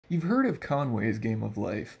You've heard of Conway's Game of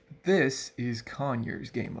Life. This is Conyers'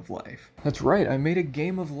 Game of Life. That's right, I made a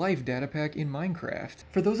Game of Life data pack in Minecraft.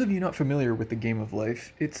 For those of you not familiar with the Game of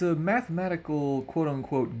Life, it's a mathematical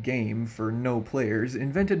quote-unquote game for no players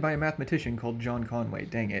invented by a mathematician called John Conway,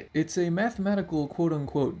 dang it. It's a mathematical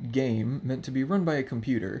quote-unquote game meant to be run by a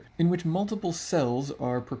computer, in which multiple cells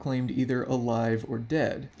are proclaimed either alive or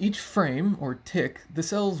dead. Each frame, or tick, the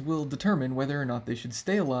cells will determine whether or not they should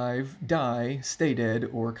stay alive, die, stay dead,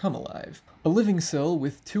 or come alive. A living cell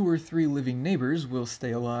with 2 or 3 living neighbors will stay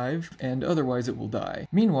alive, and otherwise it will die.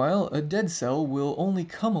 Meanwhile, a dead cell will only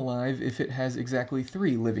come alive if it has exactly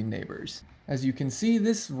 3 living neighbors. As you can see,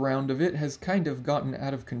 this round of it has kind of gotten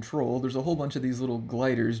out of control. There's a whole bunch of these little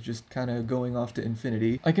gliders just kind of going off to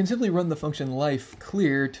infinity. I can simply run the function life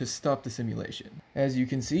clear to stop the simulation. As you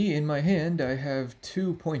can see, in my hand I have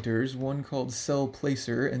 2 pointers, one called cell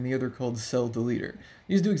placer and the other called cell deleter.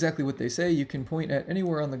 These do exactly what they say. You can point at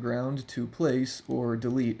anywhere on the ground to place or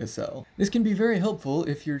delete a cell. This can be very helpful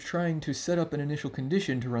if you're trying to set up an initial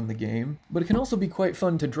condition to run the game, but it can also be quite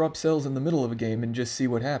fun to drop cells in the middle of a game and just see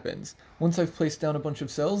what happens. Once I've placed down a bunch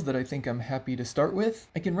of cells that I think I'm happy to start with,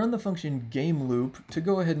 I can run the function gameLoop to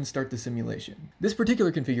go ahead and start the simulation. This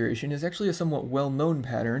particular configuration is actually a somewhat well-known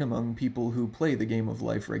pattern among people who play the Game of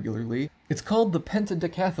Life regularly. It's called the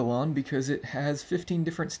pentadecathlon because it has 15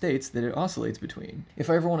 different states that it oscillates between. If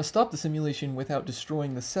I ever want to stop the simulation without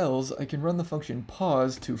destroying the cells, I can run the function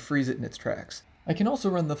pause to freeze it in its tracks. I can also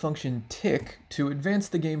run the function tick to advance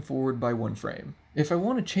the game forward by 1 frame. If I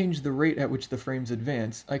want to change the rate at which the frames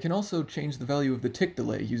advance, I can also change the value of the tick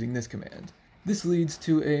delay using this command. This leads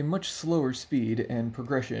to a much slower speed and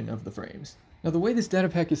progression of the frames. Now the way this data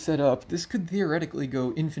pack is set up, this could theoretically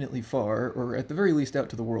go infinitely far, or at the very least out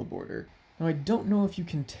to the world border. Now I don't know if you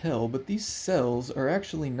can tell, but these cells are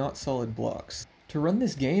actually not solid blocks. To run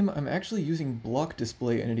this game, I'm actually using block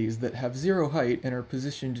display entities that have 0 height and are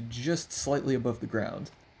positioned just slightly above the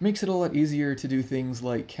ground. Makes it a lot easier to do things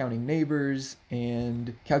like counting neighbors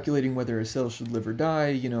and calculating whether a cell should live or die,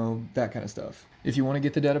 you know, that kind of stuff. If you want to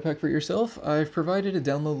get the data pack for yourself, I've provided a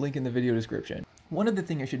download link in the video description. One other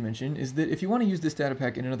thing I should mention is that if you want to use this data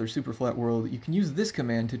pack in another super flat world, you can use this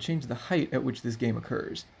command to change the height at which this game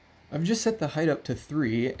occurs. I've just set the height up to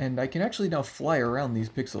 3, and I can actually now fly around these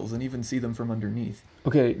pixels and even see them from underneath.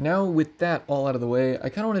 Okay, now with that all out of the way, I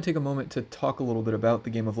kind of want to take a moment to talk a little bit about the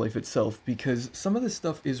Game of Life itself, because some of this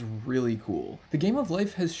stuff is really cool. The Game of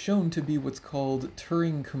Life has shown to be what's called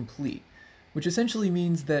Turing complete, which essentially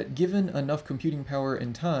means that given enough computing power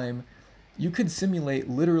and time, you could simulate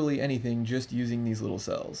literally anything just using these little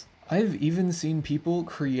cells. I've even seen people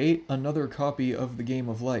create another copy of the Game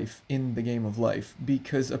of Life in the Game of Life,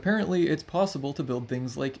 because apparently it's possible to build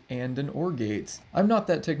things like AND and OR gates. I'm not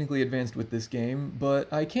that technically advanced with this game,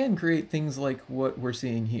 but I can create things like what we're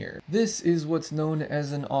seeing here. This is what's known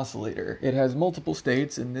as an oscillator. It has multiple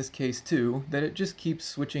states, in this case 2, that it just keeps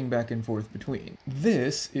switching back and forth between.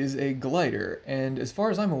 This is a glider, and as far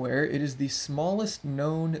as I'm aware, it is the smallest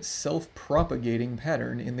known self-propagating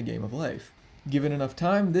pattern in the Game of Life. Given enough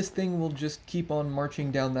time, this thing will just keep on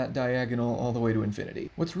marching down that diagonal all the way to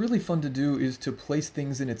infinity. What's really fun to do is to place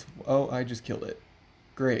things in its... Oh, I just killed it.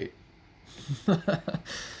 Great.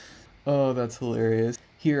 Oh, that's hilarious.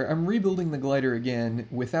 Here, I'm rebuilding the glider again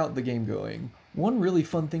without the game going. One really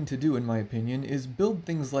fun thing to do, in my opinion, is build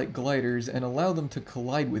things like gliders and allow them to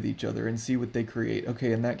collide with each other and see what they create.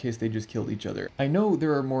 Okay, in that case, they just killed each other. I know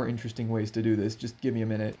there are more interesting ways to do this, just give me a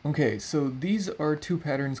minute. Okay, so these are 2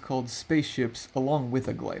 patterns called spaceships along with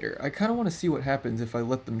a glider. I kind of want to see what happens if I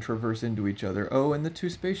let them traverse into each other. Oh, and the 2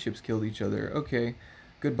 spaceships killed each other. Okay,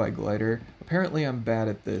 goodbye glider. Apparently I'm bad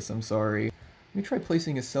at this, I'm sorry. Let me try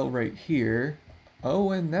placing a cell right here.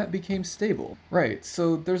 Oh, and that became stable. Right,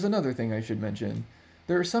 so there's another thing I should mention.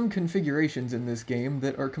 There are some configurations in this game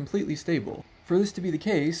that are completely stable. For this to be the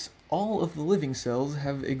case, all of the living cells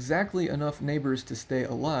have exactly enough neighbors to stay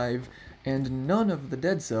alive, and none of the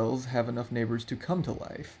dead cells have enough neighbors to come to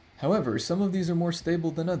life. However, some of these are more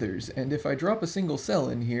stable than others, and if I drop a single cell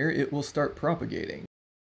in here, it will start propagating.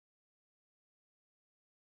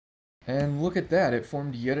 And look at that, it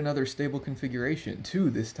formed yet another stable configuration, 2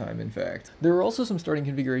 this time in fact. There are also some starting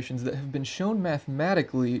configurations that have been shown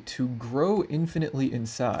mathematically to grow infinitely in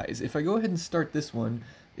size. If I go ahead and start this one,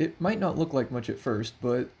 it might not look like much at first,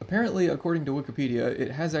 but apparently according to Wikipedia, it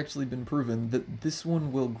has actually been proven that this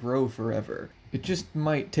one will grow forever. It just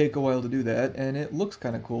might take a while to do that, and it looks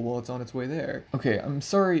kind of cool while it's on its way there. Okay, I'm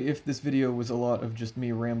sorry if this video was a lot of just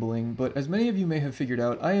me rambling, but as many of you may have figured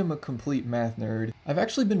out, I am a complete math nerd. I've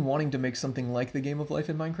actually been wanting to make something like the Game of Life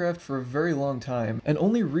in Minecraft for a very long time, and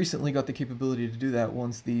only recently got the capability to do that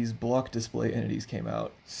once these block display entities came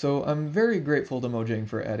out. So I'm very grateful to Mojang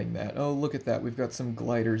for adding that. Oh, look at that, we've got some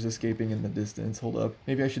gliders escaping in the distance. Hold up,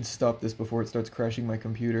 maybe I should stop this before it starts crashing my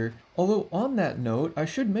computer. Although, on that note, I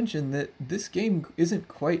should mention that this game isn't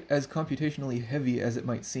quite as computationally heavy as it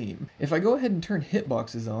might seem. If I go ahead and turn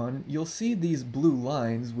hitboxes on, you'll see these blue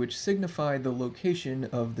lines which signify the location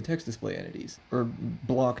of the text display entities. Or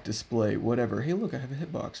block display, whatever. Hey look, I have a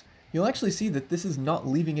hitbox. You'll actually see that this is not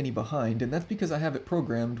leaving any behind, and that's because I have it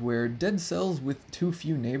programmed where dead cells with too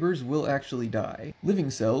few neighbors will actually die. Living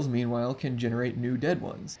cells, meanwhile, can generate new dead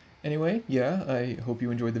ones. Anyway, yeah, I hope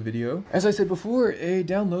you enjoyed the video. As I said before, a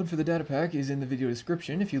download for the data pack is in the video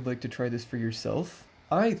description if you'd like to try this for yourself.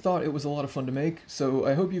 I thought it was a lot of fun to make, so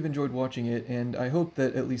I hope you've enjoyed watching it, and I hope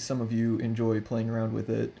that at least some of you enjoy playing around with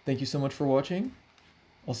it. Thank you so much for watching.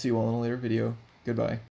 I'll see you all in a later video. Goodbye.